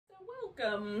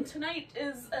Welcome. Tonight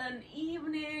is an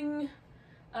evening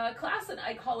class, and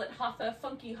I call it Hatha,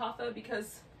 funky Hatha,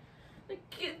 because it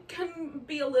can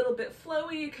be a little bit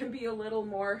flowy, it can be a little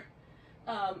more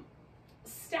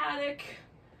static,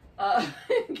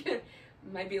 it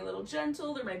might be a little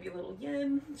gentle, there might be a little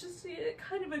yin, just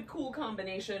kind of a cool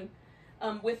combination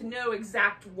with no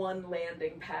exact one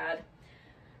landing pad.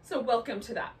 So welcome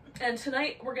to that. And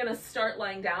tonight we're gonna start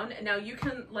lying down. And now you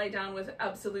can lie down with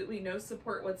absolutely no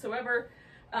support whatsoever.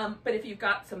 But if you've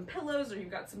got some pillows or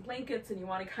you've got some blankets and you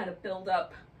wanna kind of build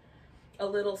up a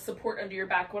little support under your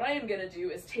back, what I am gonna do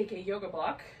is take a yoga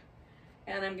block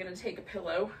and I'm gonna take a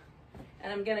pillow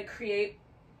and I'm gonna create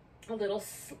a little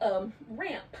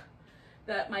ramp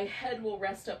that my head will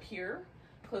rest up here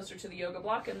closer to the yoga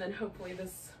block, and then hopefully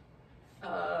this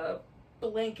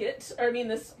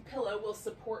this pillow will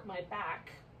support my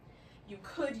back. You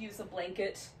could use a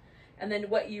blanket, and then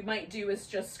what you might do is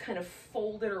just kind of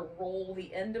fold it or roll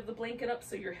the end of the blanket up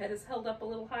so your head is held up a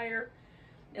little higher,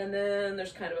 and then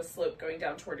there's kind of a slope going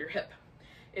down toward your hip.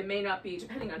 It may not be,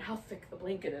 depending on how thick the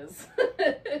blanket is,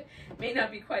 it may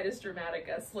not be quite as dramatic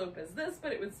a slope as this,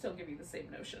 but it would still give you the same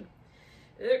notion.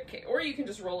 Okay, or you can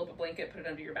just roll up a blanket, put it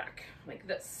under your back, like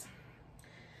this.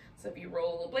 So if you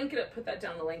roll a blanket up, put that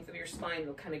down the length of your spine,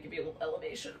 it'll kind of give you a little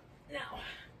elevation. Now,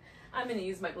 I'm gonna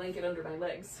use my blanket under my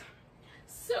legs.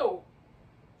 So,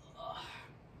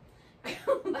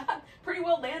 that pretty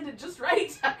well landed just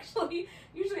right, actually.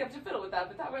 Usually I have to fiddle with that,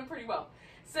 but that went pretty well.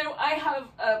 So I have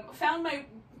found my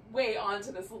way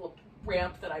onto this little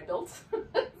ramp that I built.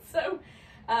 So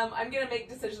I'm gonna make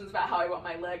decisions about how I want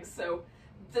my legs. So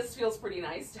this feels pretty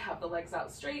nice to have the legs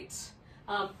out straight.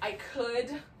 I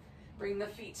could bring the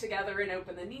feet together and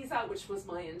open the knees out, which was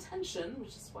my intention,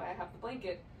 which is why I have the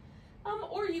blanket.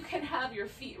 Or you can have your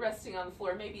feet resting on the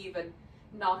floor, maybe even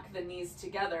knock the knees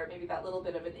together. Maybe that little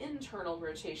bit of an internal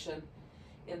rotation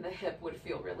in the hip would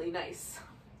feel really nice.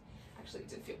 Actually, it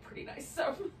did feel pretty nice,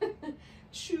 so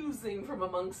choosing from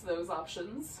amongst those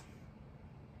options.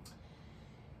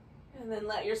 And then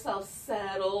let yourself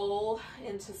settle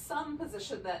into some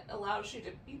position that allows you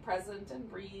to be present and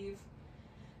breathe.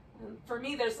 And for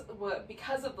me,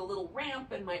 because of the little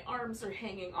ramp and my arms are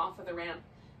hanging off of the ramp,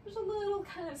 there's a little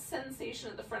kind of sensation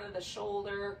at the front of the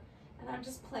shoulder, and I'm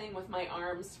just playing with my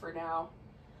arms for now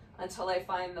until I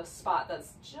find the spot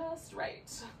that's just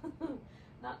right.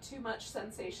 Not too much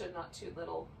sensation, not too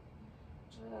little,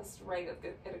 just right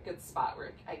at a good spot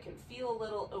where I can feel a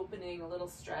little opening, a little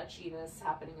stretchiness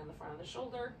happening in the front of the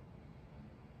shoulder,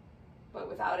 but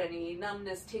without any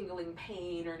numbness, tingling,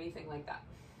 pain, or anything like that.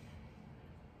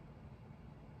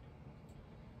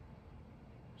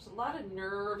 There's a lot of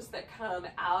nerves that come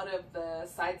out of the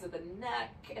sides of the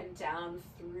neck and down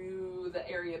through the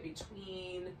area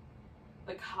between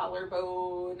the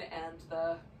collarbone and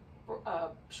the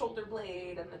shoulder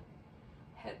blade and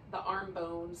the arm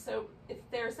bone. So if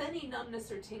there's any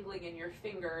numbness or tingling in your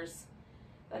fingers,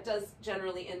 that does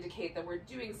generally indicate that we're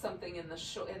doing something in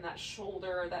that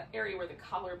shoulder, or that area where the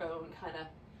collarbone kind of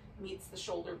meets the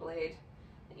shoulder blade.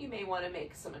 And you may want to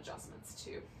make some adjustments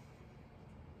too.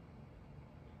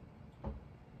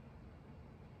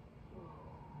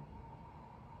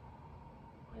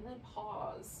 And then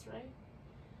pause, right?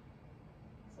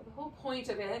 So the whole point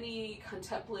of any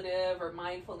contemplative or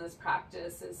mindfulness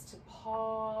practice is to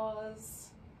pause,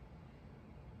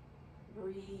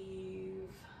 breathe,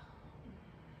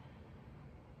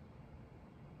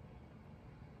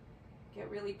 get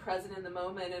really present in the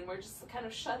moment, and we're just kind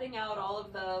of shutting out all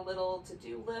of the little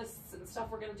to-do lists and stuff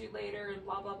we're going to do later and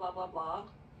blah, blah, blah, blah, blah,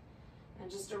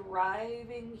 and just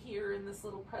arriving here in this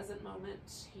little present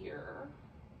moment here.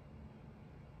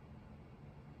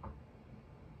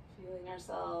 Feeling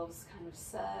ourselves kind of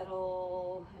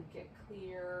settle and get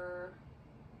clear.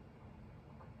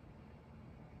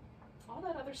 All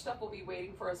that other stuff will be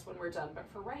waiting for us when we're done, but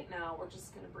for right now, we're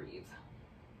just going to breathe.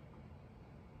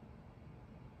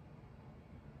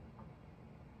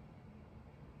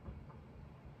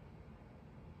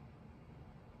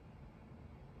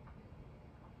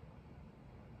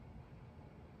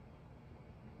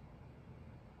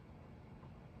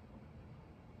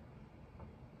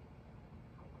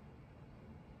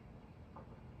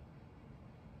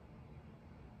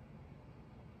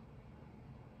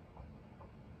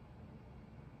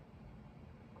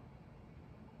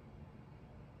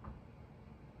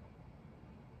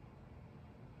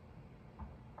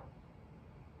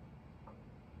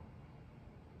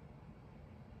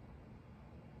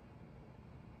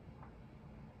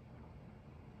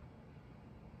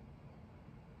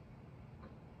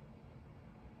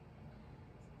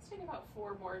 Take about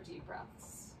 4 more deep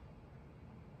breaths.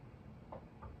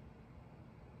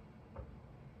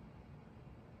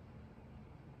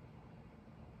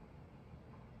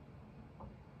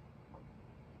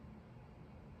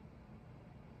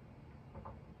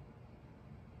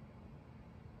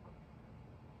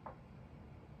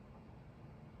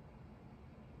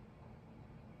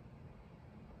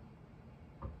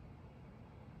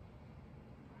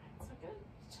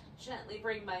 gently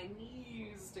bring my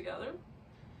knees together.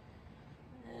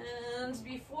 And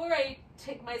before I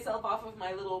take myself off of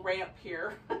my little ramp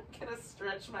here, I'm gonna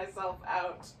stretch myself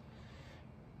out.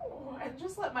 And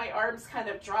just let my arms kind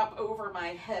of drop over my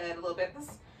head a little bit.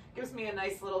 This gives me a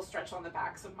nice little stretch on the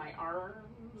backs of my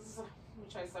arms,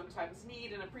 which I sometimes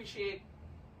need and appreciate.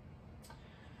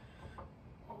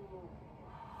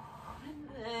 And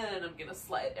then I'm gonna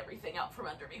slide everything out from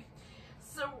under me.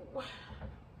 So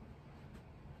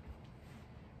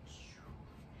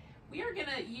we are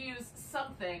gonna use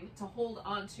something to hold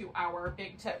onto our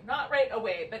big toe. Not right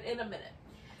away, but in a minute.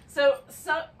 So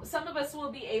some of us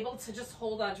will be able to just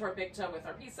hold onto our big toe with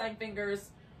our peace sign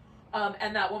fingers,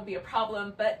 and that won't be a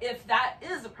problem. But if that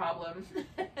is a problem,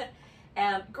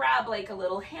 and grab like a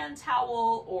little hand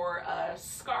towel or a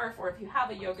scarf, or if you have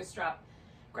a yoga strap,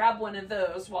 grab one of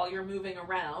those while you're moving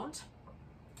around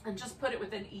and just put it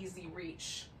within easy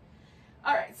reach.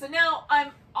 All right, so now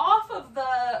I'm off of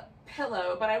the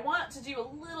pillow, but I want to do a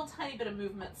little tiny bit of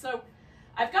movement. So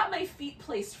I've got my feet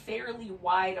placed fairly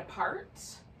wide apart,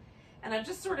 and I'm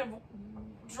just sort of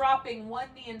dropping one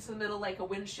knee into the middle like a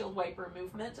windshield wiper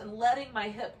movement and letting my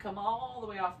hip come all the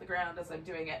way off the ground as I'm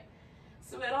doing it.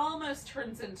 So it almost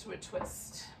turns into a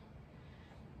twist,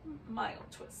 mild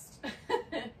twist.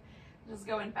 Just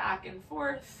going back and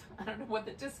forth. I don't know what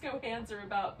the disco hands are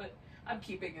about, but I'm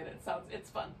keeping it. It's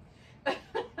fun.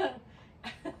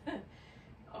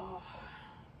 Oh.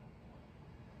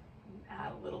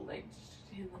 Add a little leg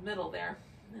in the middle there,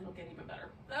 and it'll get even better.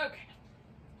 Okay.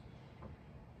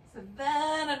 So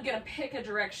then I'm gonna pick a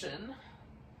direction,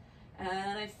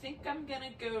 and I think I'm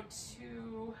gonna go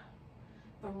to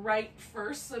the right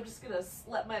first. So I'm just gonna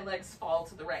let my legs fall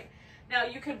to the right. Now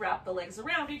you could wrap the legs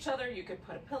around each other. You could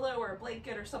put a pillow or a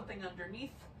blanket or something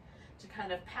underneath to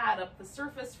kind of pad up the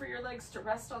surface for your legs to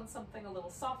rest on something a little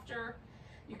softer.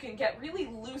 You can get really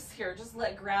loose here. Just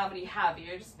let gravity have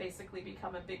you. Just basically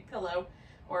become a big pillow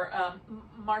or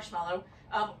marshmallow.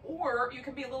 Or you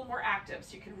can be a little more active.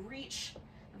 So you can reach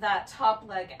that top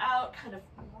leg out, kind of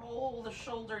roll the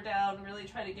shoulder down, really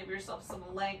try to give yourself some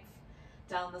length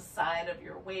down the side of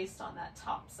your waist on that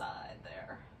top side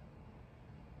there.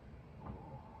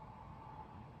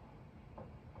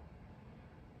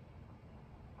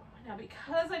 Now,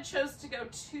 because I chose to go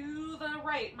to the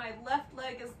right, my left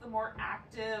leg is the more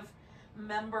active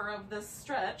member of this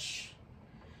stretch.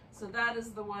 So that is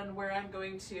the one where I'm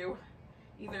going to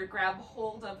either grab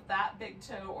hold of that big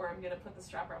toe or I'm going to put the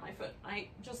strap around my foot.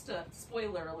 Just a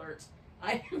spoiler alert,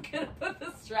 I am going to put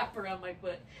the strap around my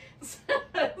foot.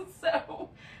 So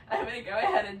I'm going to go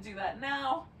ahead and do that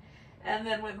now. And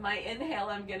then with my inhale,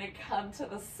 I'm going to come to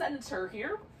the center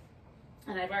here.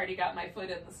 And I've already got my foot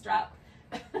in the strap.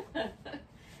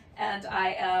 And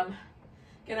I am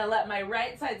gonna let my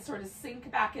right side sort of sink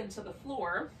back into the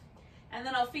floor, and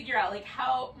then I'll figure out like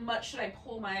how much should I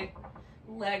pull my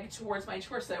leg towards my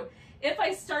torso. If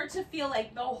I start to feel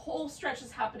like the whole stretch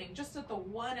is happening just at the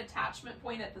one attachment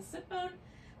point at the sit bone,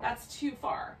 that's too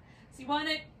far. So you want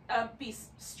to be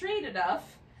straight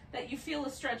enough that you feel a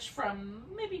stretch from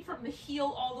maybe from the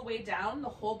heel all the way down the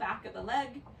whole back of the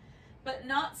leg, but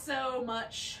not so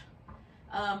much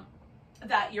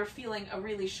that you're feeling a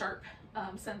really sharp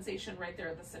sensation right there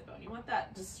at the sit bone. You want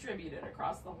that distributed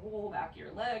across the whole back of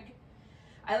your leg.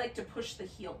 I like to push the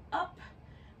heel up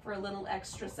for a little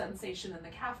extra sensation in the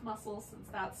calf muscle, since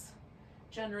that's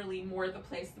generally more the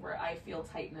place where I feel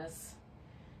tightness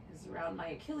is around my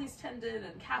Achilles tendon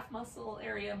and calf muscle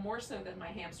area, more so than my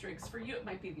hamstrings. For you, it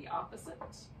might be the opposite.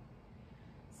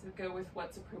 So go with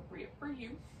what's appropriate for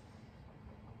you.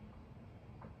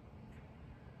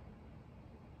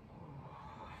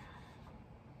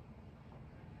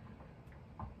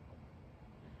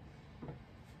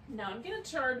 Now I'm going to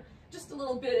turn just a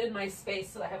little bit in my space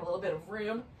so I have a little bit of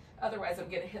room. Otherwise I'm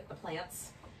going to hit the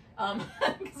plants.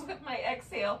 Because with my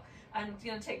exhale, I'm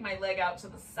going to take my leg out to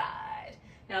the side.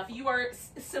 Now if you are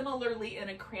similarly in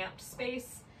a cramped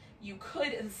space, you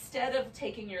could, instead of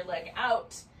taking your leg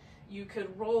out, you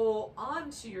could roll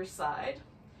onto your side.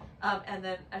 And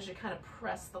then as you kind of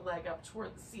press the leg up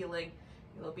toward the ceiling,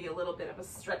 there'll be a little bit of a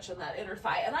stretch in that inner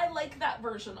thigh. And I like that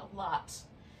version a lot.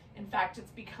 In fact,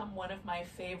 it's become one of my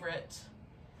favorite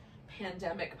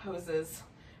pandemic poses.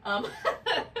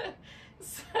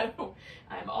 So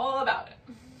I'm all about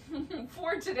it.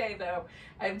 For today, though,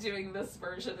 I'm doing this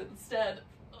version instead,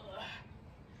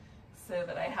 so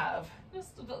that I have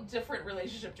just a different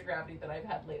relationship to gravity that I've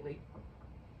had lately.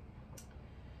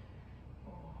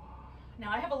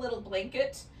 Now I have a little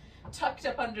blanket tucked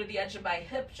up under the edge of my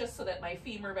hip, just so that my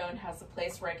femur bone has a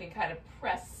place where I can kind of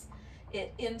press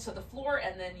it into the floor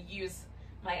and then use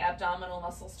my abdominal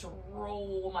muscles to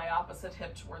roll my opposite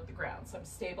hip toward the ground. So I'm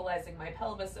stabilizing my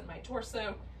pelvis and my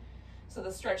torso. So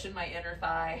the stretch in my inner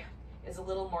thigh is a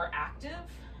little more active.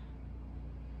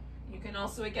 You can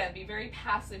also, again, be very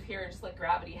passive here and just let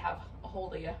gravity have a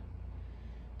hold of you.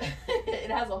 It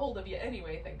has a hold of you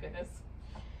anyway, thank goodness.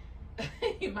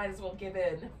 You might as well give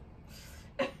in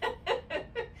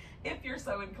if you're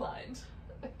so inclined.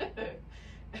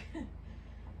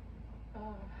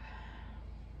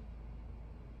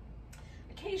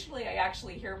 Occasionally I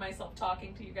actually hear myself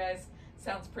talking to you guys.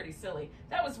 Sounds pretty silly.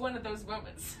 That was one of those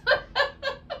moments.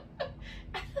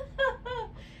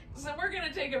 So we're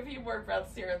gonna take a few more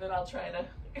breaths here, and then I'll try to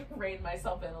rein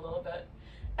myself in a little bit.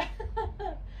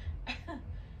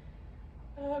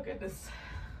 Oh goodness.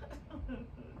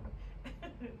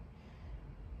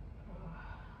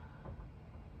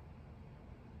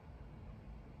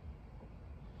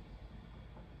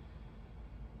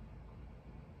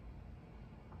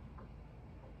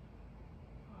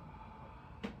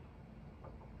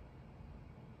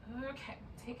 Okay,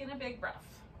 taking a big breath.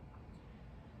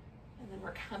 And then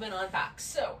we're coming on back.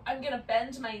 So I'm gonna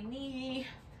bend my knee,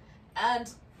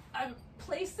 and I'm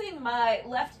placing my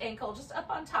left ankle just up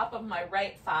on top of my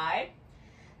right thigh.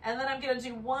 And then I'm gonna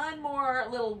do one more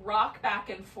little rock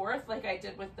back and forth like I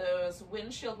did with those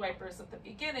windshield wipers at the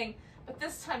beginning, but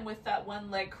this time with that one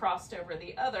leg crossed over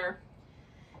the other.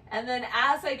 And then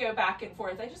as I go back and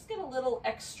forth, I just get a little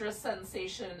extra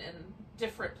sensation in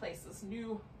different places.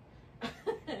 New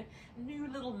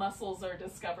little muscles are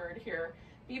discovered here.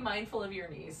 Be mindful of your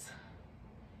knees.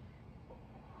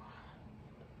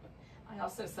 I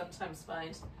also sometimes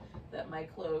find that my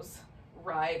clothes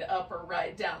ride up or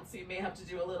ride down, so you may have to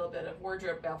do a little bit of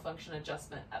wardrobe malfunction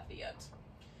adjustment at the end.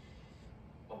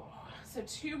 So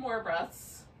 2 more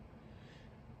breaths.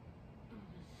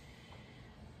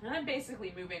 And I'm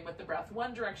basically moving with the breath,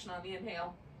 one direction on the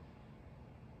inhale,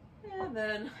 and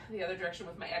then the other direction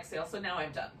with my exhale. So now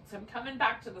I'm done. So I'm coming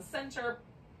back to the center,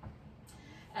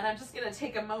 and I'm just gonna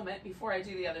take a moment before I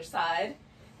do the other side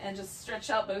and just stretch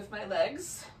out both my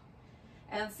legs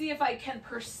and see if I can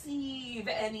perceive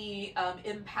any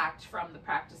impact from the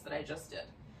practice that I just did.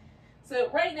 So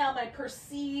right now my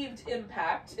perceived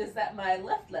impact is that my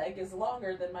left leg is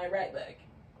longer than my right leg.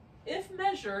 If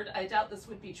measured, I doubt this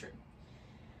would be true.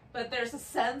 But there's a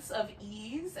sense of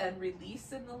ease and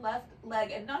release in the left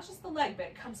leg, and not just the leg, but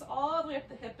it comes all the way up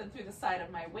the hip and through the side of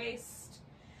my waist.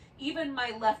 Even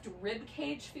my left rib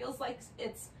cage feels like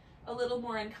it's a little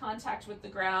more in contact with the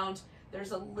ground.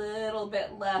 There's a little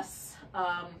bit less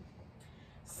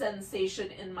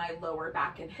sensation in my lower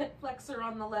back and hip flexor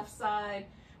on the left side,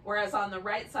 whereas on the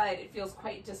right side it feels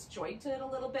quite disjointed a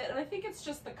little bit, and I think it's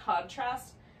just the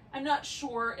contrast. I'm not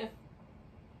sure if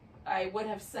I would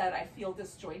have said I feel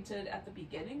disjointed at the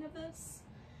beginning of this,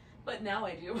 but now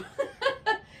I do.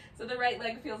 So the right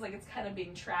leg feels like it's kind of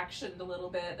being tractioned a little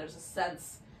bit. There's a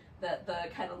sense that the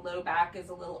kind of low back is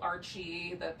a little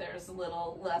archy, that there's a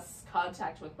little less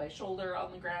contact with my shoulder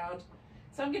on the ground.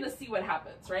 So I'm gonna see what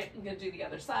happens, right? I'm gonna do the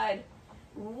other side.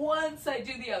 Once I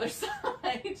do the other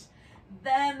side,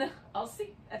 then I'll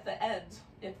see at the end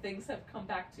if things have come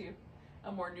back to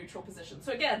a more neutral position.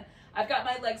 So again, I've got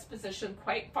my legs positioned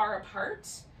quite far apart,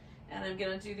 and I'm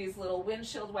gonna do these little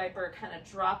windshield wiper, kind of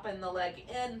dropping the leg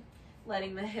in,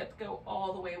 letting the hip go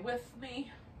all the way with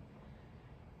me,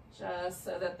 just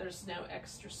so that there's no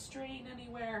extra strain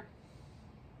anywhere.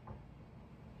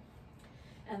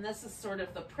 And this is sort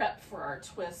of the prep for our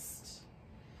twist.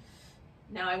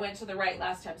 Now I went to the right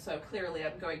last time, so clearly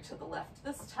I'm going to the left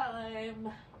this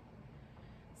time.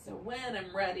 So when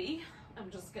I'm ready, I'm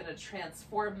just gonna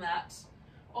transform that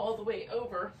all the way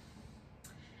over.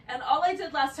 And all I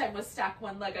did last time was stack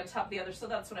one leg on top of the other, so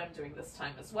that's what I'm doing this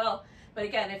time as well. But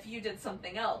again, if you did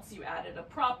something else, you added a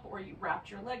prop, or you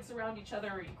wrapped your legs around each other,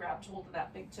 or you grabbed hold of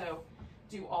that big toe,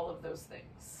 do all of those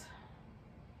things.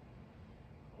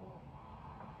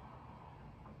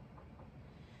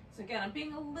 So again, I'm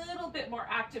being a little bit more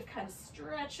active, kind of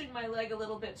stretching my leg a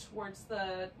little bit towards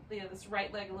this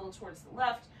right leg a little towards the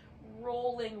left,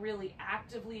 rolling really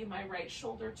actively my right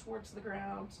shoulder towards the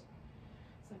ground.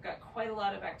 So I've got quite a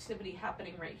lot of activity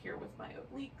happening right here with my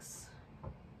obliques.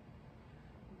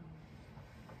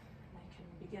 I can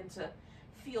begin to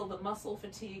feel the muscle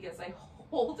fatigue as I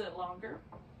hold it longer.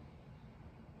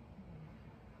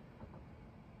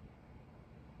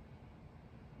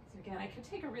 So again, I could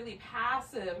take a really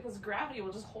passive, because gravity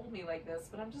will just hold me like this,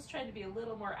 but I'm just trying to be a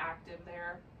little more active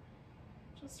there,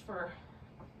 just for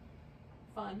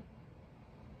fun.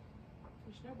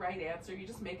 There's no right answer. You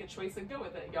just make a choice and go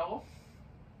with it, y'all.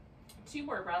 2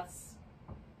 more breaths.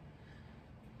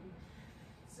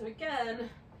 So again,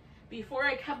 Before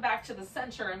I come back to the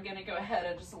center, I'm gonna go ahead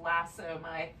and just lasso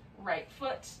my right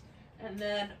foot, and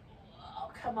then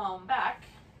I'll come on back.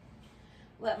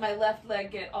 Let my left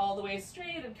leg get all the way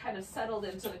straight and kind of settled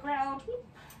into the ground. Whoop.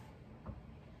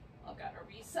 I've got to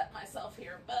reset myself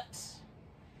here, but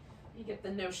you get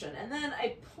the notion. And then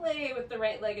I play with the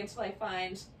right leg until I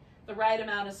find the right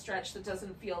amount of stretch that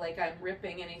doesn't feel like I'm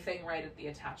ripping anything right at the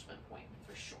attachment point,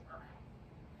 for sure.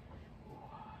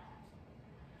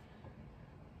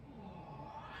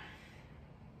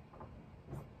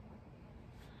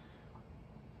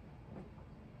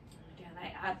 Again,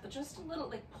 I add just a little,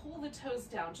 like pull the toes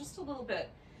down just a little bit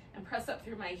and press up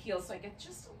through my heels so I get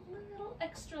just a little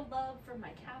extra love from my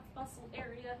calf muscle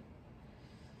area.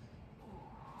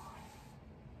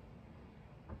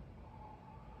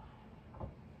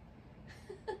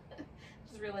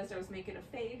 Just realized I was making a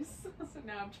face, so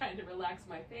now I'm trying to relax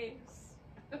my face.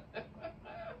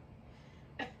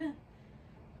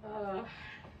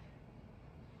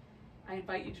 I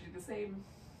invite you to do the same.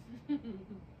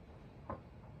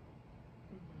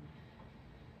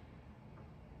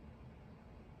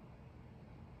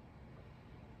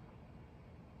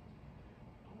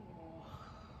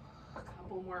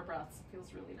 Couple more breaths.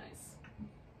 Feels really nice.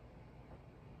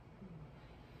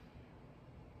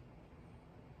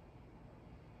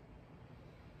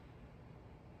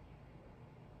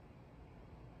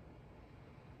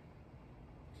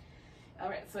 All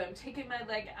right, so I'm taking my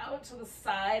leg out to the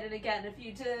side, and again, if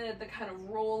you did the kind of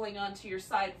rolling onto your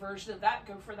side version of that,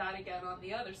 go for that again on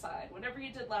the other side. Whatever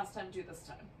you did last time, do this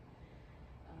time,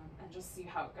 and just see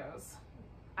how it goes.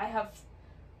 I have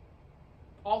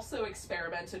also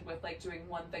experimented with like doing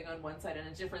one thing on one side and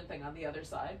a different thing on the other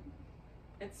side.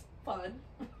 It's fun.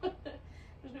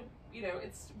 There's no, you know,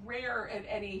 it's rare in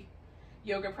any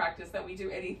yoga practice that we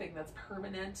do anything that's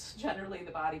permanent. Generally,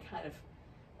 the body kind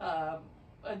of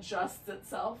adjusts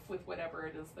itself with whatever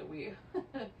it is that we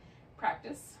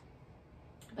practice.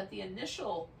 But the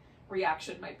initial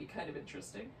reaction might be kind of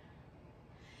interesting.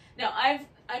 Now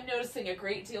I'm noticing a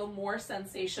great deal more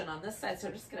sensation on this side, so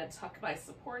I'm just going to tuck my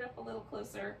support up a little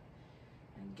closer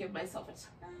and give myself a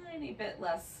tiny bit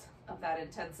less of that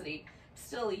intensity.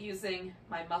 Still using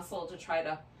my muscle to try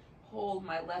to hold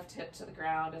my left hip to the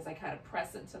ground as I kind of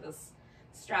press into this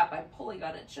strap. I'm pulling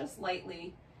on it just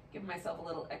lightly, giving myself a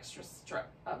little extra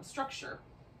structure.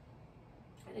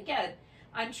 And again,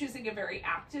 I'm choosing a very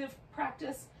active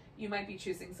practice. You might be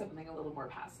choosing something a little more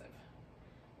passive,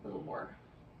 a little more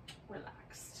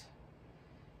relaxed.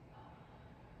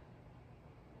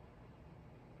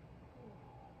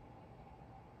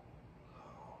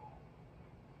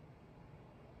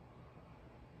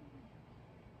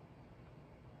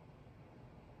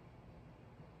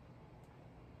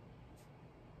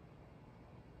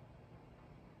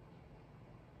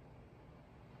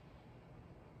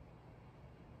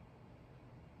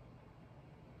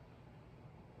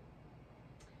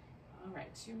 All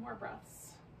right, 2 more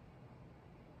breaths.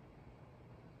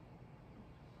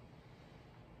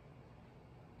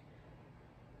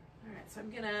 All right, so I'm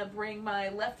gonna bring my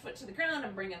left foot to the ground.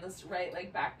 I'm bringing this right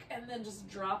leg back and then just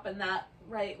dropping that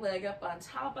right leg up on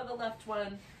top of the left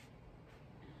one.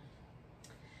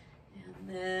 And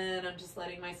then I'm just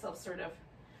letting myself sort of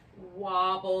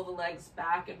wobble the legs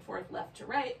back and forth, left to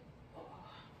right.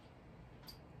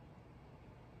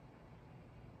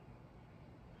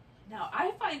 Now,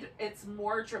 I find it's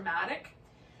more dramatic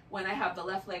when I have the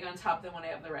left leg on top than when I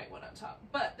have the right one on top.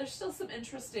 But there's still some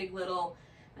interesting little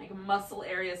like muscle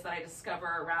areas that I discover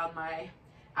around my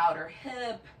outer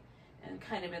hip and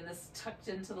kind of in this tucked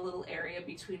into the little area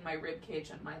between my rib cage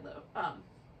and my low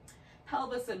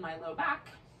pelvis and my low back.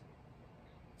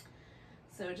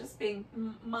 So just being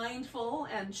mindful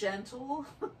and gentle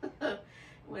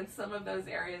with some of those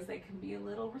areas. They can be a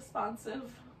little responsive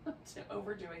to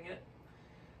overdoing it.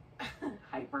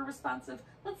 Hyper responsive.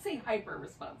 Let's say hyper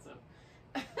responsive.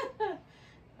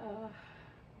 All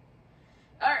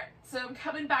right, so I'm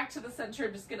coming back to the center.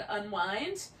 I'm just going to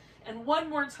unwind, and one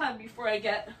more time before I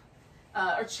get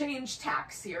or change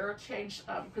tacks here, or change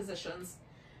positions.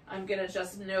 I'm going to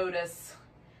just notice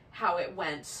how it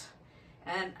went,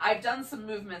 and I've done some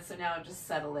movements, so now I'm just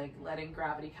settling, letting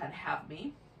gravity kind of have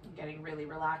me. I'm getting really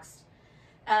relaxed,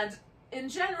 and in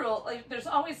general, like there's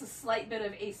always a slight bit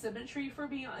of asymmetry for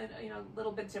me, you know, a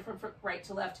little bit different from right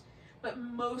to left, but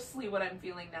mostly what I'm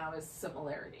feeling now is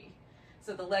similarity.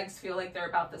 So the legs feel like they're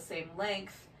about the same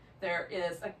length. There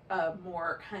is a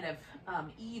more kind of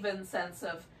even sense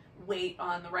of weight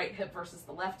on the right hip versus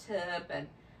the left hip, and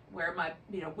where my,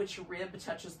 you know, which rib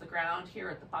touches the ground here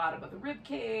at the bottom of the rib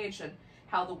cage, and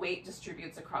how the weight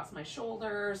distributes across my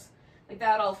shoulders. Like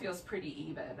that all feels pretty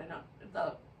even. I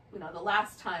don't, you know, the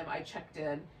last time I checked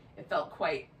in, it felt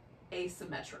quite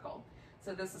asymmetrical.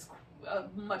 So this is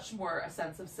much more a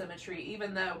sense of symmetry,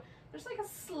 even though there's like a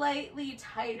slightly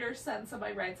tighter sense of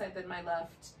my right side than my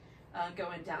left,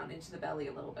 going down into the belly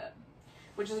a little bit,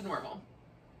 which is normal.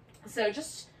 So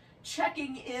just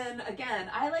checking in, again,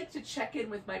 I like to check in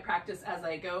with my practice as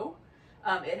I go.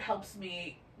 It helps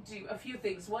me do a few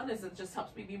things. One is it just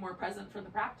helps me be more present for the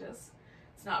practice.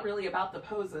 It's not really about the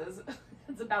poses.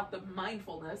 It's about the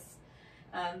mindfulness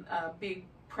and being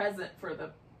present for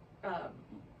the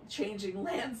changing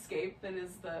landscape that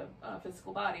is the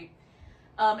physical body.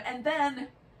 And then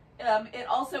it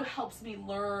also helps me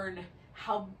learn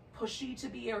how pushy to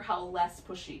be or how less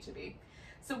pushy to be.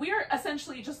 So we are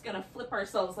essentially just going to flip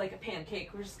ourselves like a pancake.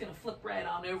 We're just going to flip right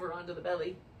on over onto the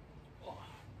belly. Oh,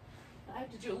 I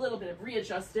have to do a little bit of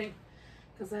readjusting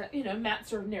because, you know,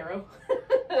 mats are narrow.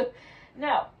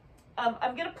 Now,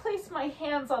 I'm going to place my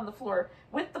hands on the floor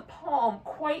with the palm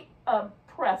quite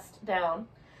pressed down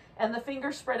and the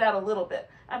fingers spread out a little bit.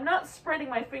 I'm not spreading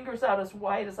my fingers out as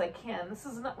wide as I can. This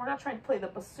is not, we're not trying to play the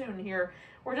bassoon here.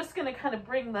 We're just going to kind of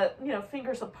bring the, you know,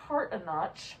 fingers apart a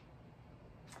notch.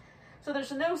 So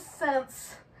there's no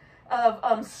sense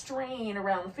of strain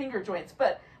around the finger joints.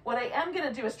 But what I am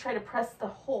going to do is try to press the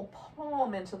whole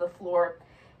palm into the floor.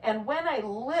 And when I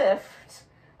lift,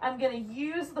 I'm going to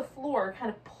use the floor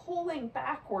kind of pulling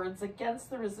backwards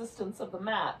against the resistance of the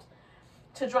mat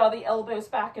to draw the elbows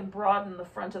back and broaden the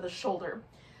front of the shoulder.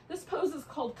 This pose is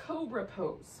called cobra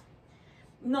pose,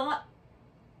 not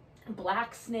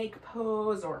black snake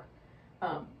pose or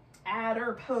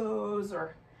adder pose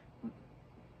or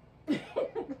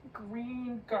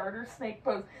green garter snake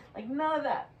pose, like none of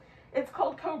that. It's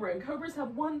called cobra, and cobras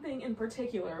have one thing in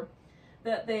particular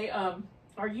that they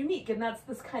are unique, and that's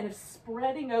this kind of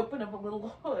spreading open of a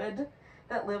little hood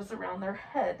that lives around their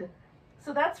head.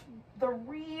 So that's the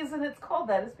reason it's called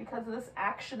that, is because of this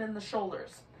action in the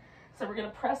shoulders. So we're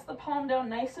going to press the palm down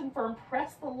nice and firm,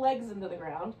 press the legs into the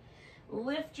ground,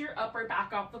 lift your upper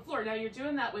back off the floor. Now you're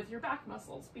doing that with your back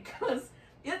muscles because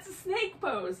it's a snake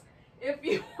pose. If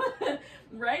you,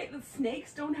 right? The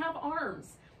snakes don't have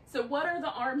arms. So what are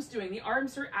the arms doing? The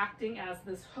arms are acting as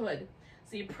this hood.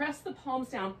 So you press the palms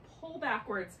down, pull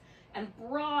backwards, and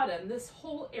broaden this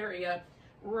whole area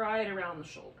right around the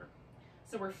shoulder.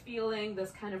 So we're feeling this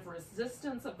kind of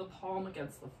resistance of the palm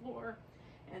against the floor.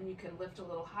 And you can lift a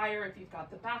little higher if you've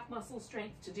got the back muscle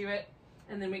strength to do it.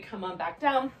 And then we come on back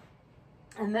down.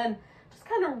 And then just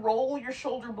kind of roll your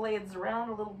shoulder blades around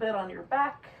a little bit on your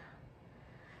back.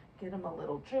 Get them a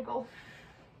little jiggle.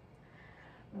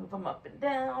 Move them up and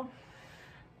down.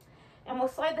 And we'll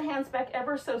slide the hands back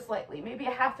ever so slightly, maybe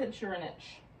a ½ inch or an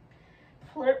inch.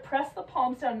 Press the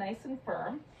palms down nice and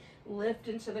firm. Lift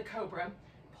into the cobra.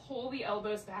 Pull the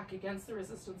elbows back against the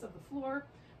resistance of the floor.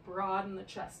 Broaden the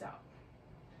chest out.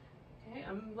 Okay,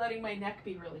 I'm letting my neck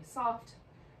be really soft.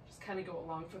 Just kind of go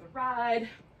along for the ride.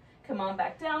 Come on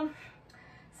back down.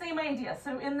 Same idea.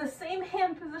 So in the same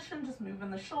hand position, just moving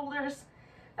the shoulders.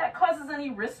 That causes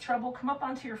any wrist trouble, come up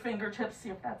onto your fingertips, see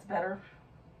if that's better.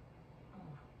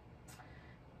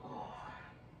 All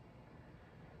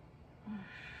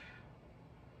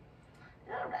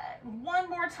right, one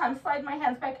more time. Slide my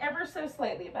hands back ever so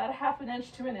slightly, about a ½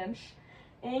 inch to an inch.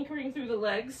 Anchoring through the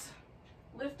legs,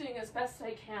 lifting as best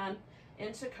I can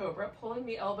into cobra, pulling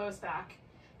the elbows back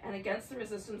and against the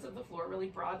resistance of the floor, really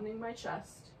broadening my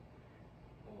chest.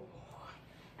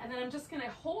 And then I'm just going to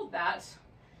hold that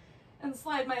and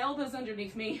slide my elbows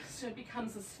underneath me so it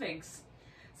becomes a sphinx.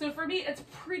 So for me, it's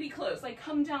pretty close. I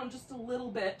come down just a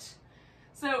little bit.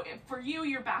 So if for you,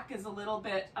 your back is a little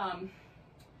bit,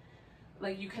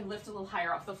 like you can lift a little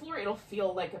higher off the floor. It'll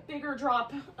feel like a bigger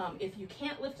drop. If you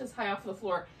can't lift as high off the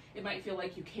floor, it might feel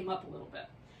like you came up a little bit.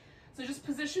 So just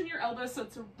position your elbows so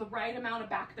it's the right amount of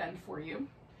back bend for you.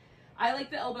 I like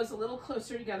the elbows a little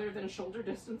closer together than a shoulder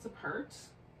distance apart.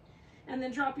 And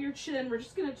then drop your chin. We're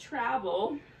just going to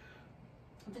travel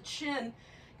the chin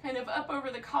kind of up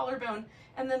over the collarbone,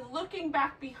 and then looking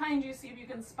back behind you, see if you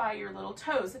can spy your little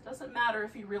toes. It doesn't matter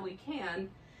if you really can.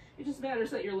 It just matters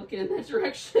that you're looking in that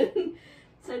direction.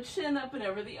 So chin up and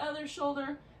over the other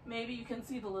shoulder. Maybe you can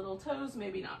see the little toes,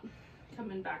 maybe not.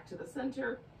 Coming back to the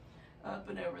center, up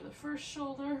and over the first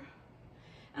shoulder.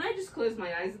 And I just close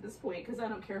my eyes at this point because I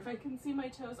don't care if I can see my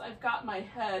toes. I've got my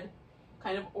head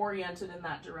kind of oriented in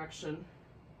that direction,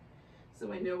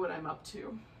 so I know what I'm up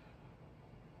to.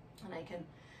 And I can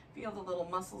feel the little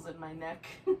muscles in my neck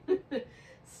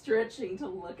stretching to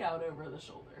look out over the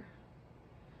shoulder.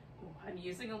 Ooh, I'm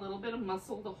using a little bit of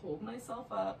muscle to hold myself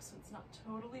up so it's not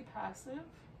totally passive.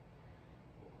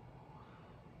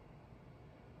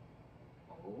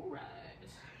 All right.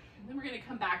 And then we're going to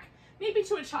come back maybe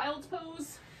to a child's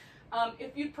pose.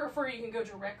 If you'd prefer, you can go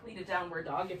directly to downward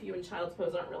dog if you and child's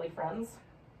pose aren't really friends.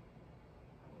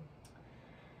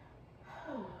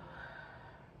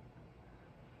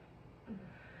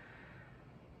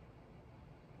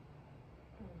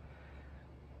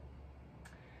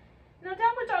 Now,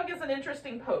 downward dog is an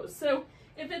interesting pose. So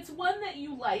if it's one that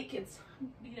you like, it's,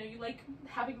 you know, you like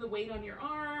having the weight on your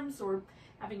arms or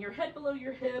having your head below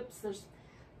your hips. There's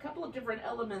a couple of different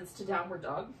elements to downward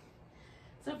dog.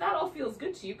 So if that all feels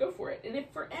good to you, go for it. And if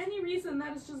for any reason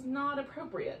that is just not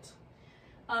appropriate,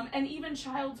 and even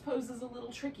child's pose is a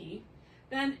little tricky,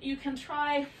 then you can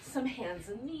try some hands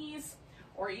and knees,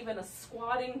 or even a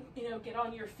squatting, you know, get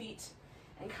on your feet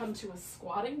and come to a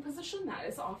squatting position. That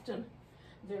is often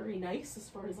very nice as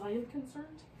far as I am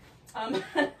concerned.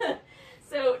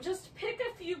 So just pick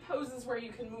a few poses where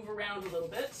you can move around a little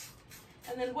bit.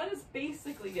 And then what is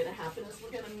basically going to happen is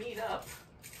we're going to meet up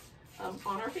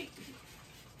on our feet.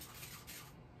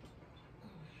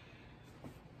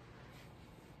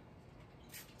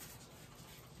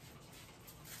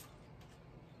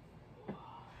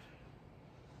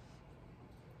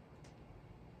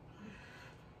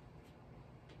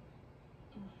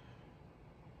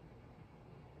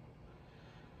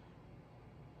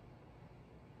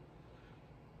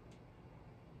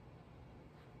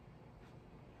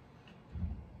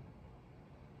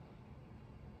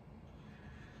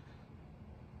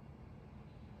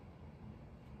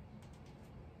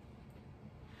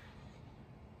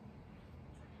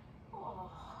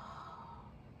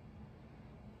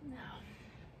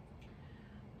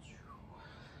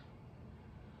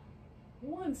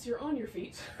 Once you're on your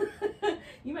feet,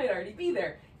 you might already be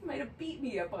there. You might have beat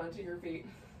me up onto your feet.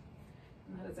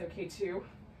 And that is okay too.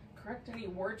 Correct any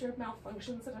wardrobe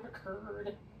malfunctions that have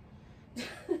occurred.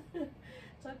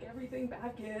 Tuck everything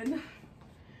back in.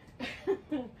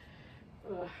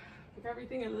 Give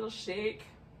everything a little shake.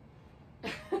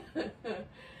 So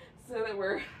that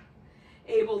we're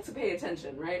able to pay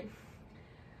attention, right?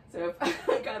 So if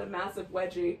I've got a massive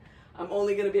wedgie, I'm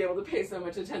only going to be able to pay so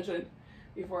much attention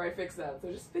before I fix that. So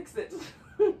just fix it.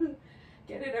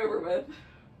 Get it over with.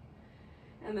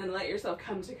 And then let yourself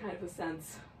come to kind of a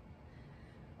sense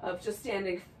of just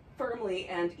standing firmly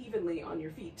and evenly on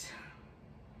your feet.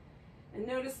 And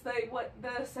notice what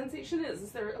the sensation is.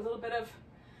 Is there a little bit of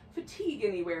fatigue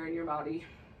anywhere in your body?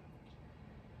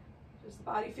 Does the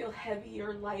body feel heavy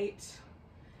or light,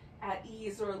 at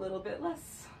ease, or a little bit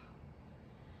less?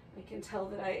 I can tell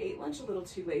that I ate lunch a little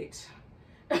too late.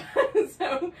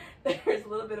 So there's a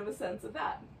little bit of a sense of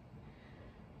that.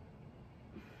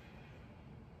 So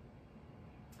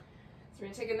we're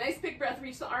going to take a nice big breath,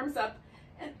 reach the arms up,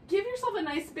 and give yourself a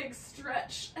nice big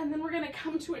stretch. And then we're going to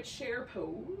come to a chair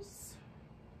pose.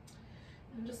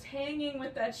 And just hanging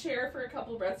with that chair for a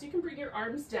couple breaths. You can bring your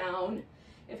arms down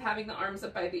if having the arms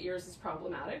up by the ears is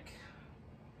problematic.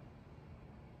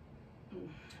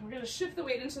 We're going to shift the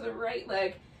weight into the right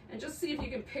leg. And just see if you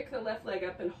can pick the left leg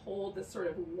up and hold this sort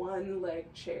of one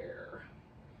leg chair.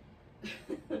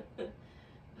 And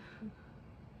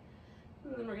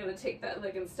then we're going to take that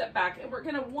leg and step back, and we're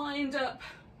going to wind up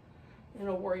in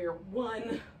a warrior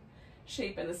one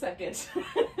shape in a second.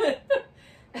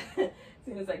 As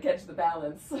soon as I catch the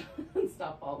balance and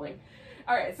stop falling.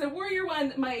 All right, so warrior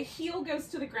one, my heel goes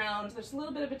to the ground. There's a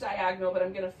little bit of a diagonal, but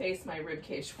I'm going to face my rib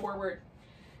cage forward.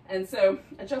 And so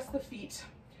adjust the feet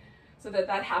so that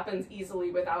that happens easily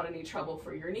without any trouble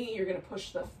for your knee. You're going to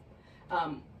push the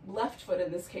left foot,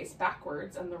 in this case,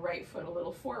 backwards, and the right foot a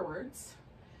little forwards.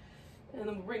 And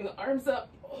then we'll bring the arms up,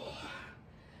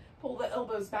 pull the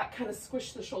elbows back, kind of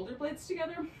squish the shoulder blades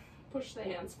together, push the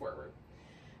hands forward.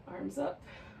 Arms up,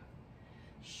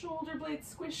 shoulder blades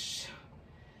squish,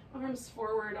 arms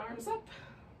forward, arms up,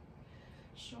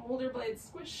 shoulder blades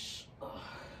squish,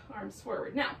 arms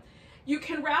forward. Now, you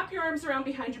can wrap your arms around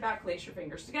behind your back, lace your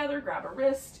fingers together, grab a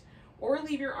wrist, or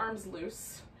leave your arms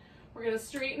loose. We're going to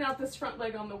straighten out this front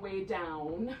leg on the way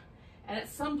down. And at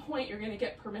some point, you're going to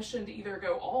get permission to either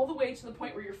go all the way to the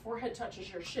point where your forehead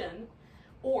touches your shin,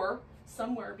 or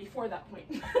somewhere before that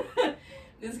point.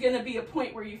 There's going to be a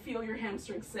point where you feel your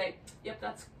hamstrings say, yep,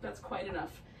 that's quite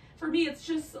enough. For me, it's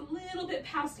just a little bit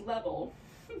past level,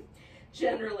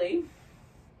 generally,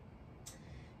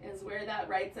 is where that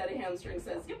right set of hamstring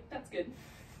says, yep, that's good.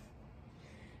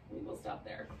 We will stop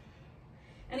there.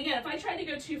 And again, if I try to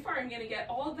go too far, I'm going to get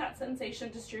all of that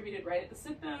sensation distributed right at the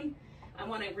sit bone. I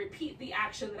want to repeat the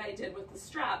action that I did with the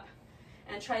strap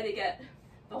and try to get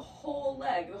the whole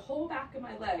leg, the whole back of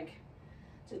my leg,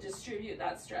 to distribute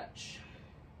that stretch.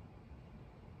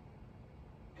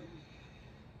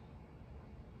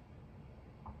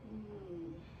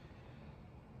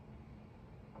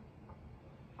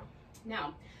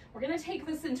 Now, we're gonna take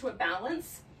this into a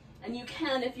balance, and you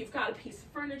can, if you've got a piece of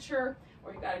furniture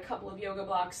or you've got a couple of yoga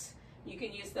blocks, you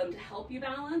can use them to help you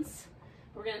balance.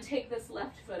 We're gonna take this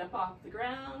left foot up off the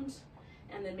ground,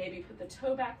 and then maybe put the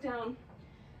toe back down,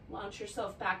 launch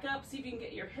yourself back up, see if you can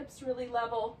get your hips really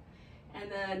level,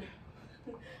 and then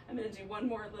I'm gonna do one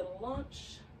more little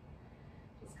launch,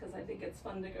 just because I think it's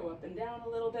fun to go up and down a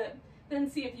little bit. Then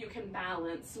see if you can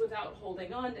balance without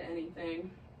holding on to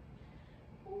anything.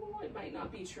 Oh, it might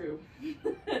not be true. Whee!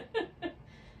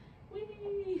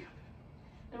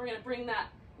 Then we're gonna bring that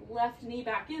left knee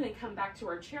back in and come back to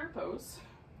our chair pose.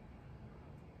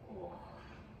 Oh.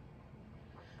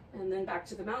 And then back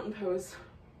to the mountain pose.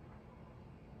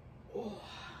 Oh.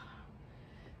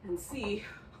 And see,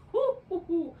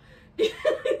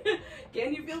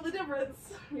 can you feel the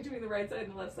difference between the right side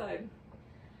and the left side?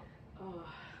 Oh.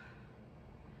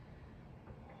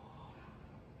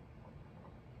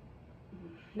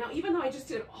 Now, even though I just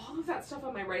did all of that stuff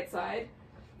on my right side,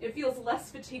 it feels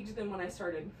less fatigued than when I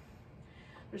started.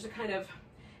 There's a kind of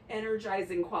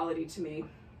energizing quality to me,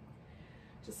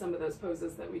 to some of those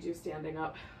poses that we do standing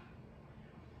up.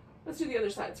 Let's do the other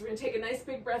side. So we're gonna take a nice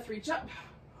big breath, reach up.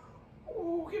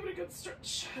 Oh, give it a good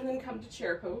stretch. And then come to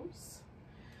chair pose.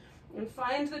 And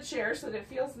find the chair so that it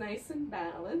feels nice and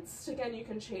balanced. Again, you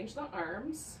can change the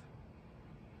arms.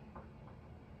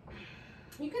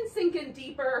 You can sink in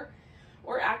deeper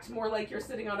or act more like you're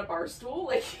sitting on a bar stool.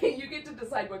 Like, you get to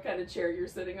decide what kind of chair you're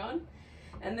sitting on.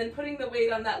 And then putting the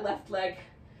weight on that left leg,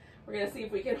 we're gonna see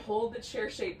if we can hold the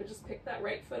chair shape, but just pick that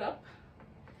right foot up.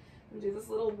 And do this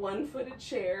little one-footed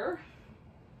chair,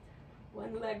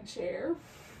 one-leg chair.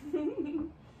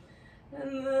 And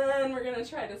then we're gonna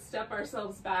try to step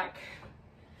ourselves back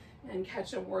and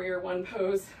catch a warrior one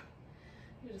pose.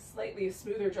 Do a slightly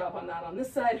smoother job on that on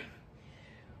this side.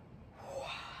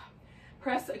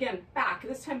 Press again back.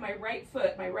 This time my right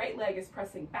foot, my right leg is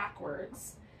pressing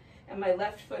backwards, and my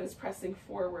left foot is pressing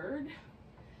forward.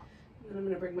 And then I'm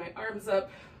going to bring my arms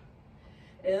up,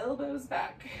 elbows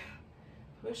back,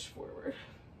 push forward.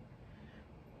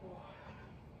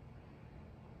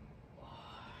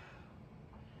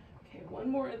 Okay, one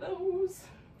more of those.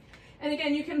 And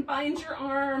again, you can bind your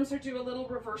arms or do a little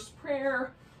reverse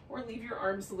prayer or leave your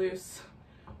arms loose.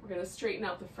 We're going to straighten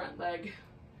out the front leg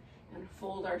and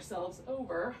fold ourselves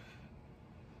over.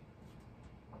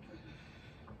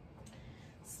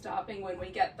 Stopping when we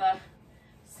get the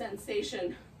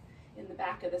sensation in the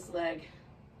back of this leg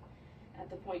at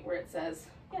the point where it says,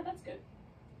 yeah, that's good.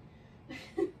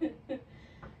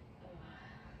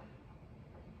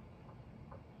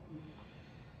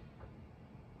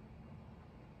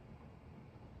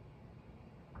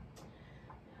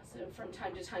 So from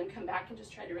time to time, come back and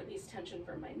just try to release tension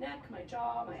from my neck, my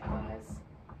jaw, my eyes.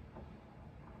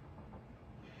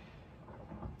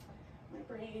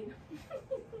 Brain,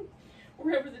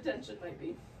 wherever the tension might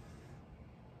be.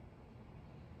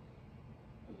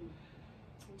 And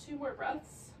 2 more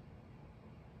breaths.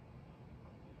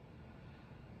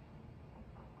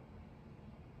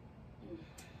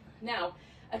 Now,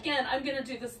 again, I'm going to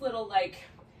do this little like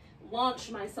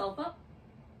launch myself up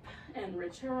and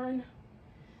return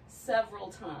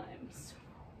several times.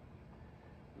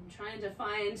 I'm trying to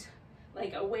find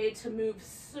like a way to move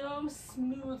so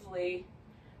smoothly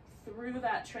through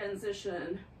that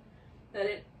transition that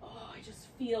it just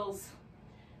feels,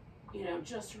 you know,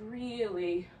 just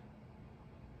really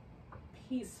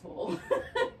peaceful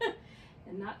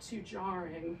and not too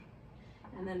jarring.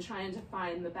 And then trying to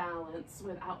find the balance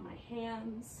without my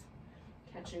hands,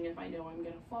 catching if I know I'm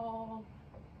gonna fall.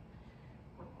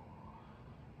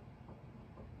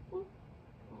 All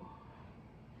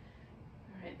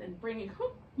right, then bringing,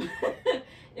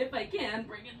 if I can,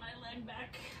 bringing my leg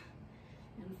back.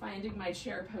 And finding my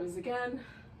chair pose again.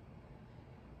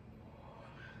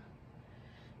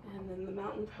 And then the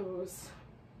mountain pose.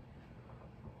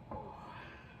 And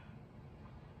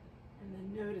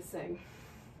then noticing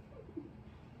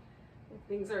if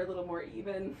things are a little more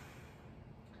even.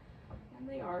 And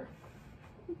they are.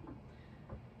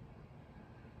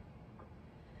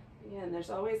 Again,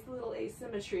 there's always the little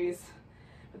asymmetries.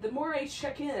 But the more I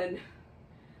check in,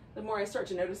 the more I start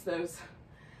to notice those.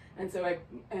 And so I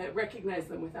recognize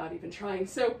them without even trying.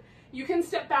 So you can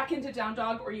step back into down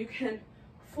dog, or you can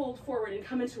fold forward and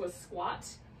come into a squat.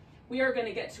 We are going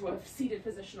to get to a seated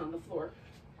position on the floor.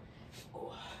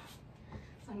 Oh.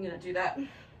 So I'm going to do that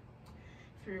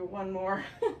through one more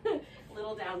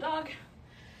little down dog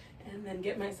and then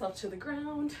get myself to the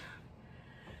ground.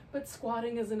 But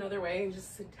squatting is another way.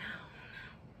 Just sit down.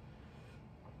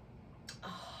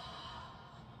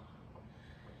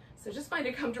 So just find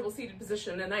a comfortable seated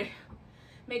position, and I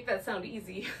make that sound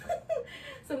easy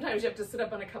Sometimes you have to sit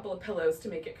up on a couple of pillows to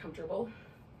make it comfortable.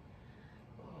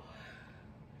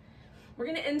 We're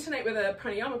going to end tonight with a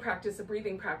pranayama practice, a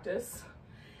breathing practice.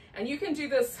 And you can do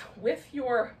this with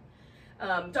your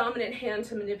dominant hand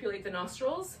to manipulate the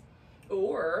nostrils,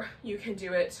 or you can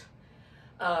do it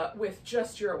with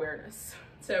just your awareness.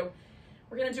 So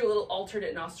we're going to do a little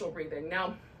alternate nostril breathing.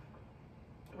 Now,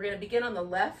 we're going to begin on the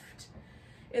left.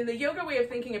 In the yoga way of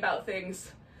thinking about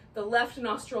things, the left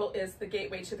nostril is the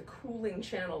gateway to the cooling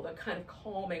channel, the kind of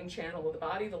calming channel of the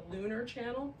body, the lunar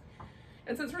channel.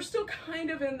 And since we're still kind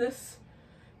of in this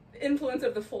influence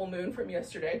of the full moon from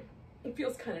yesterday, it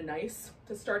feels kind of nice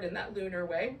to start in that lunar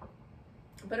way.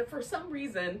 But if for some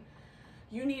reason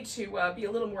you need to be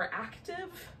a little more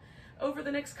active over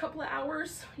the next couple of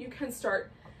hours, you can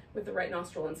start with the right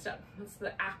nostril instead. That's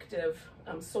the active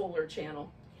solar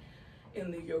channel in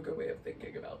the yoga way of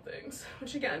thinking about things,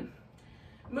 which again,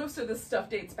 most of this stuff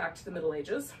dates back to the Middle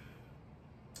Ages.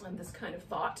 And this kind of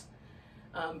thought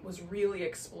was really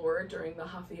explored during the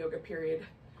Hatha yoga period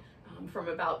from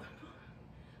about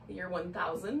the year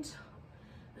 1000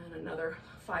 and another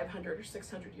 500 or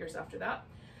 600 years after that.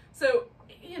 So,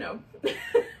 you know,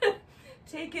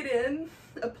 take it in,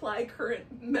 apply current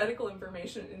medical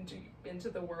information into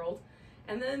the world,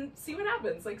 and then see what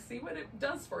happens, like see what it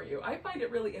does for you. I find it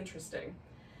really interesting.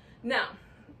 Now,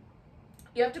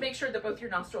 you have to make sure that both your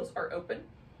nostrils are open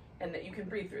and that you can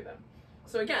breathe through them.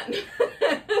 So again,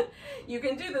 you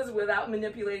can do this without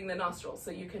manipulating the nostrils.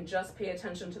 So you can just pay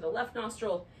attention to the left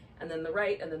nostril and then the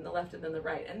right and then the left and then the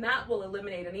right. And that will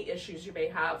eliminate any issues you may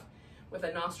have with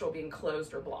a nostril being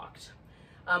closed or blocked.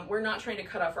 We're not trying to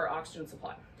cut off our oxygen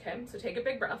supply, okay? So take a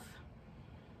big breath.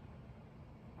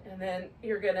 And then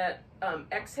you're gonna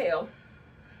exhale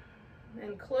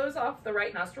and close off the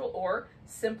right nostril, or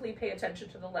simply pay attention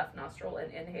to the left nostril and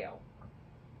inhale.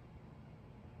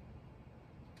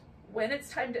 When it's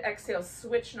time to exhale,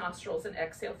 switch nostrils and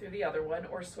exhale through the other one,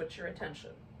 or switch your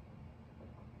attention.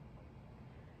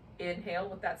 Inhale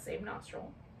with that same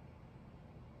nostril.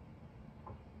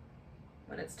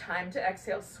 When it's time to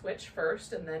exhale, switch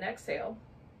first and then exhale.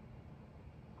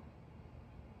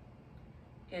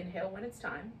 Inhale when it's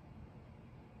time.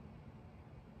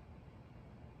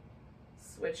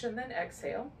 Switch and then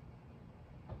exhale.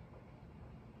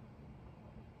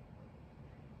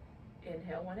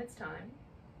 Inhale when it's time.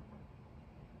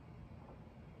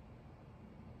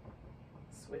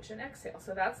 Switch and exhale.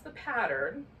 So that's the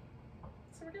pattern.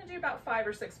 So we're going to do about 5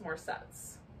 or 6 more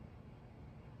sets.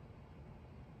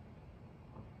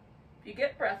 If you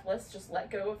get breathless, just let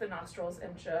go of the nostrils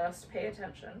and just pay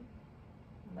attention.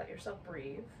 And let yourself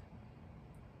breathe,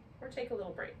 or take a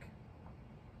little break.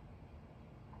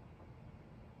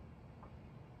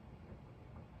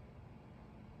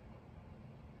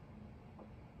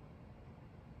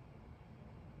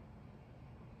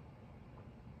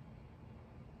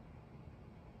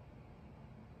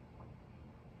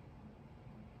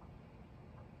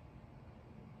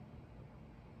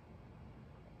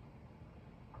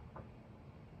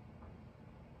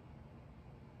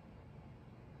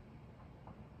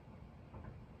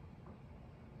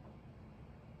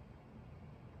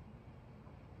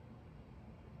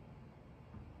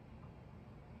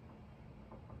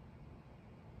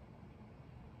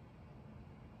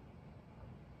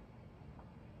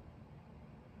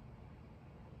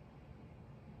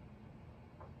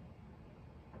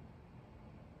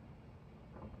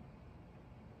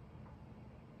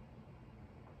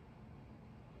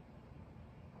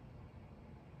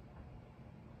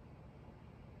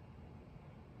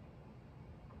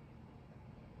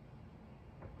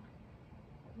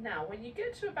 Now, when you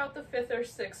get to about the 5th or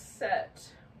 6th set,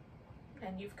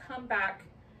 and you've come back,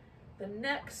 the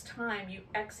next time you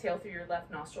exhale through your left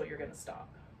nostril, you're going to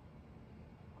stop.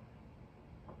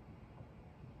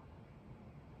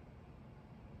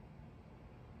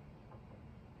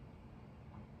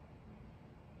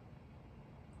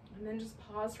 And then just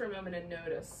pause for a moment and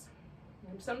notice.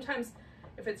 And sometimes,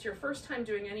 if it's your first time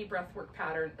doing any breath work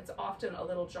pattern, it's often a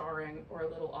little jarring or a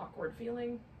little awkward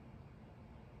feeling.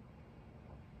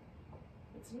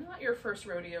 It's not your first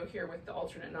rodeo here with the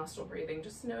alternate nostril breathing.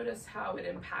 Just notice how it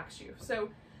impacts you. So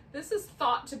this is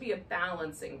thought to be a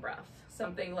balancing breath,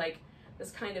 something like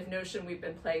this kind of notion we've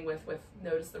been playing with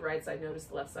notice the right side, notice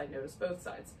the left side, notice both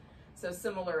sides. So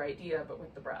similar idea, but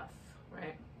with the breath,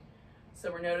 right?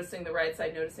 So we're noticing the right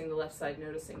side, noticing the left side,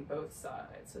 noticing both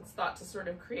sides. It's thought to sort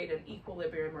of create an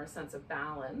equilibrium or a sense of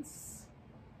balance,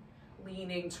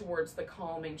 leaning towards the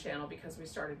calming channel because we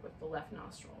started with the left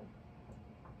nostril.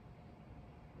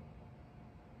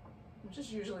 Which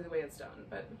is usually the way it's done,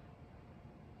 but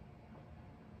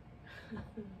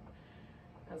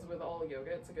As with all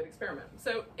yoga, it's a good experiment.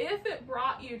 So if it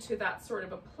brought you to that sort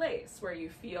of a place where you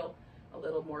feel a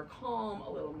little more calm, a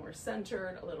little more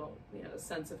centered, a little, a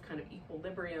sense of kind of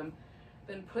equilibrium,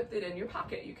 then put it in your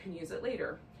pocket. You can use it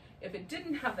later. If it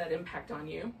didn't have that impact on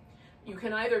you, you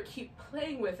can either keep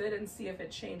playing with it and see if it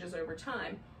changes over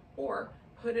time, or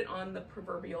put it on the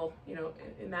proverbial,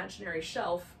 imaginary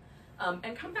shelf,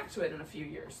 and come back to it in a few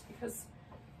years, because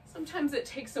sometimes it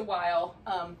takes a while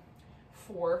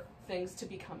for things to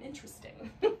become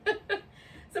interesting.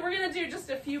 So we're going to do just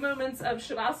a few moments of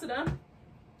Shavasana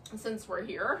since we're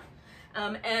here.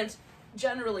 And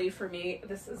generally for me,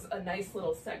 this is a nice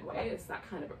little segue. It's that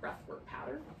kind of a breathwork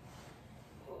pattern.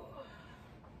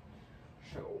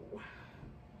 So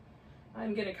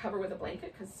I'm going to cover with a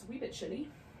blanket because it's a wee bit chilly.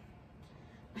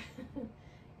 And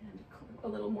a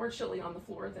little more chilly on the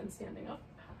floor than standing up.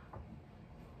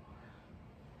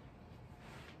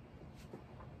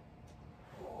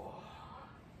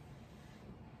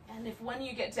 And if when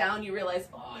you get down you realize,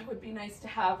 oh, it would be nice to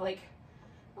have like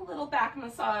a little back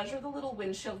massage or the little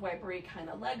windshield wipery kind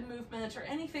of leg movement or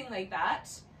anything like that,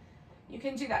 you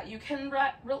can do that. You can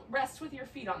rest with your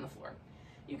feet on the floor.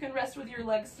 You can rest with your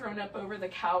legs thrown up over the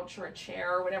couch or a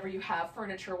chair or whatever you have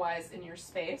furniture-wise in your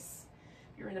space.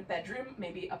 If you're in a bedroom,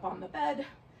 maybe up on the bed,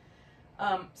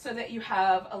 so that you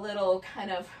have a little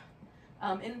kind of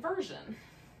inversion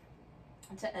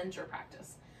to end your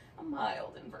practice, a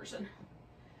mild inversion.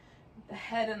 The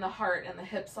head and the heart and the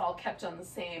hips all kept on the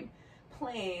same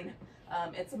plane.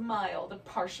 It's a mild, a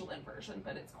partial inversion,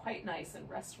 but it's quite nice and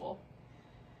restful.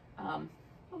 A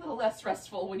little less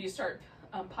restful when you start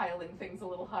piling things a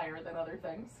little higher than other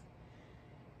things.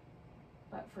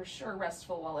 But for sure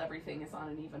restful while everything is on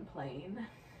an even plane.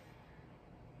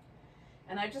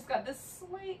 And I've just got this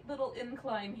slight little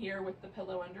incline here with the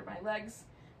pillow under my legs,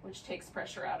 which takes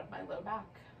pressure out of my low back.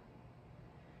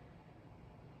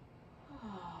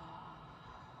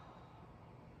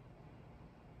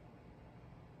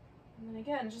 And then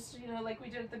again, just, like we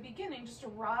did at the beginning, just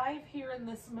arrive here in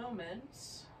this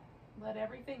moment. Let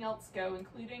everything else go,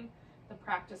 including the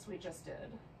practice we just did.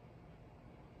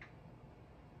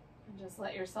 And just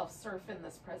let yourself surf in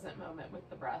this present moment with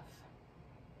the breath.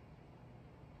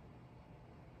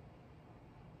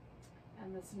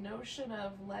 And this notion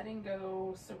of letting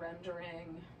go,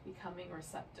 surrendering, becoming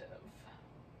receptive.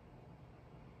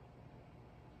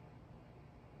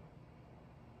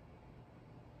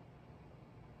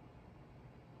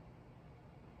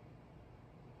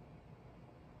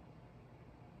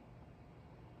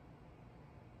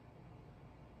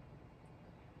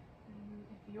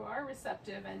 You are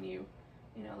receptive and you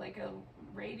like a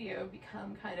radio,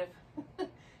 become kind of,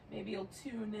 maybe you'll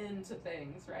tune into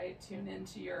things, right? Tune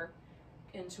into your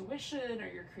intuition or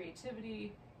your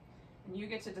creativity, and you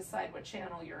get to decide what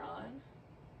channel you're on.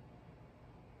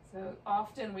 So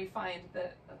often we find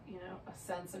that, a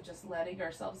sense of just letting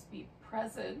ourselves be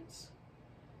present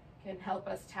can help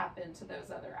us tap into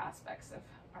those other aspects of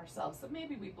ourselves that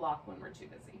maybe we block when we're too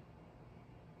busy.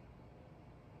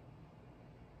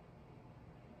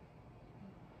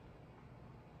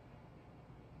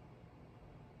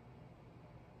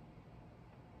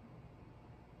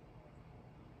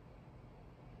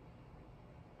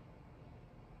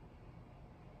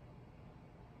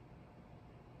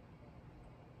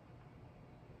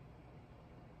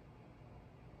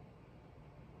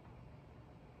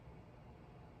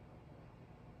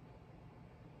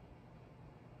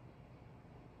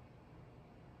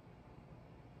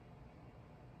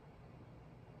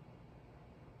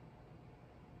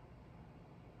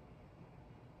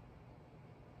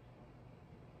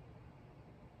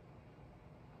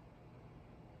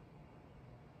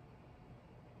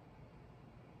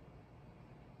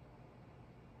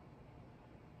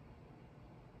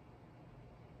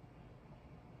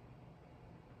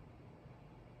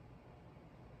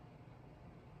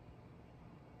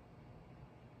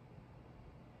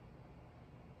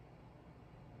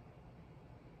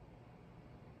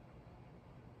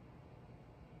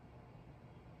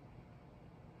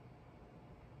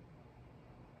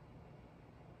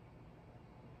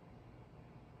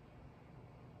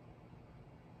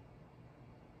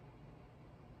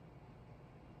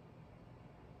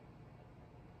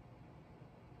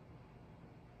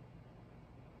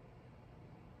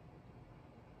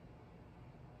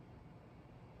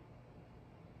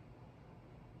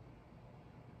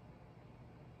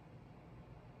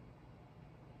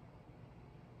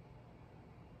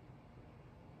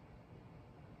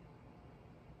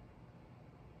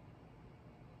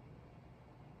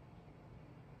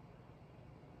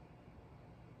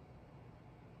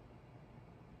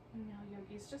 Now,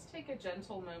 yogis, just take a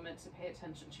gentle moment to pay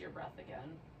attention to your breath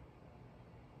again.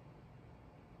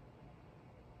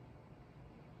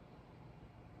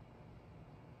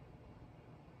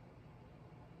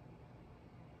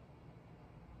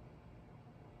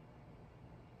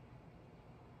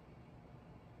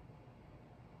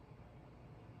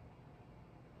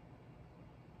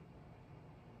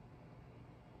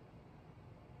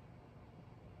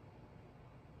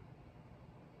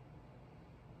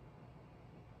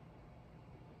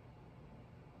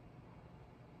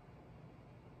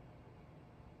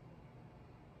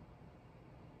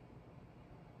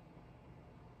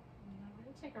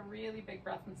 take a really big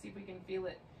breath and see if we can feel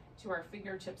it to our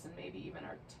fingertips and maybe even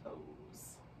our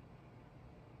toes.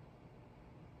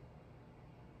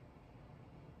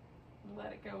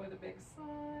 Let it go with a big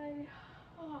sigh.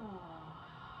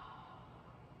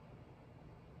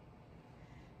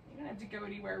 You don't have to go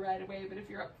anywhere right away, but if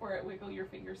you're up for it, wiggle your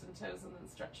fingers and toes and then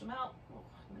stretch them out.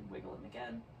 And then wiggle them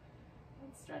again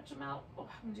and stretch them out. I'm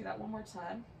gonna do that one more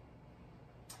time.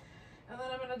 And then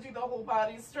I'm gonna do the whole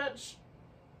body stretch.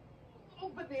 A little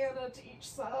banana to each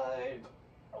side.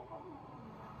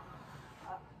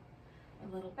 A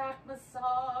little back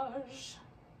massage.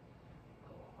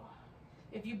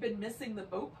 If you've been missing the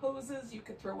boat poses, you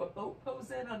could throw a boat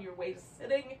pose in on your way to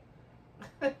sitting.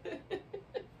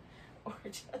 Or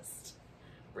just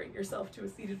bring yourself to a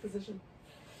seated position.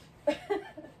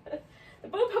 The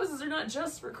boat poses are not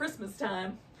just for Christmas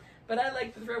time, but I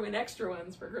like to throw in extra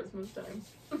ones for Christmas time.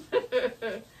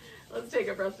 Let's take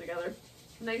a breath together.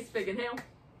 Nice big inhale.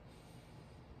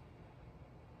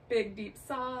 Big deep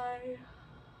sigh.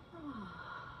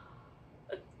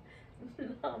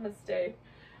 Namaste.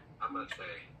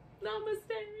 Namaste.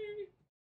 Namaste.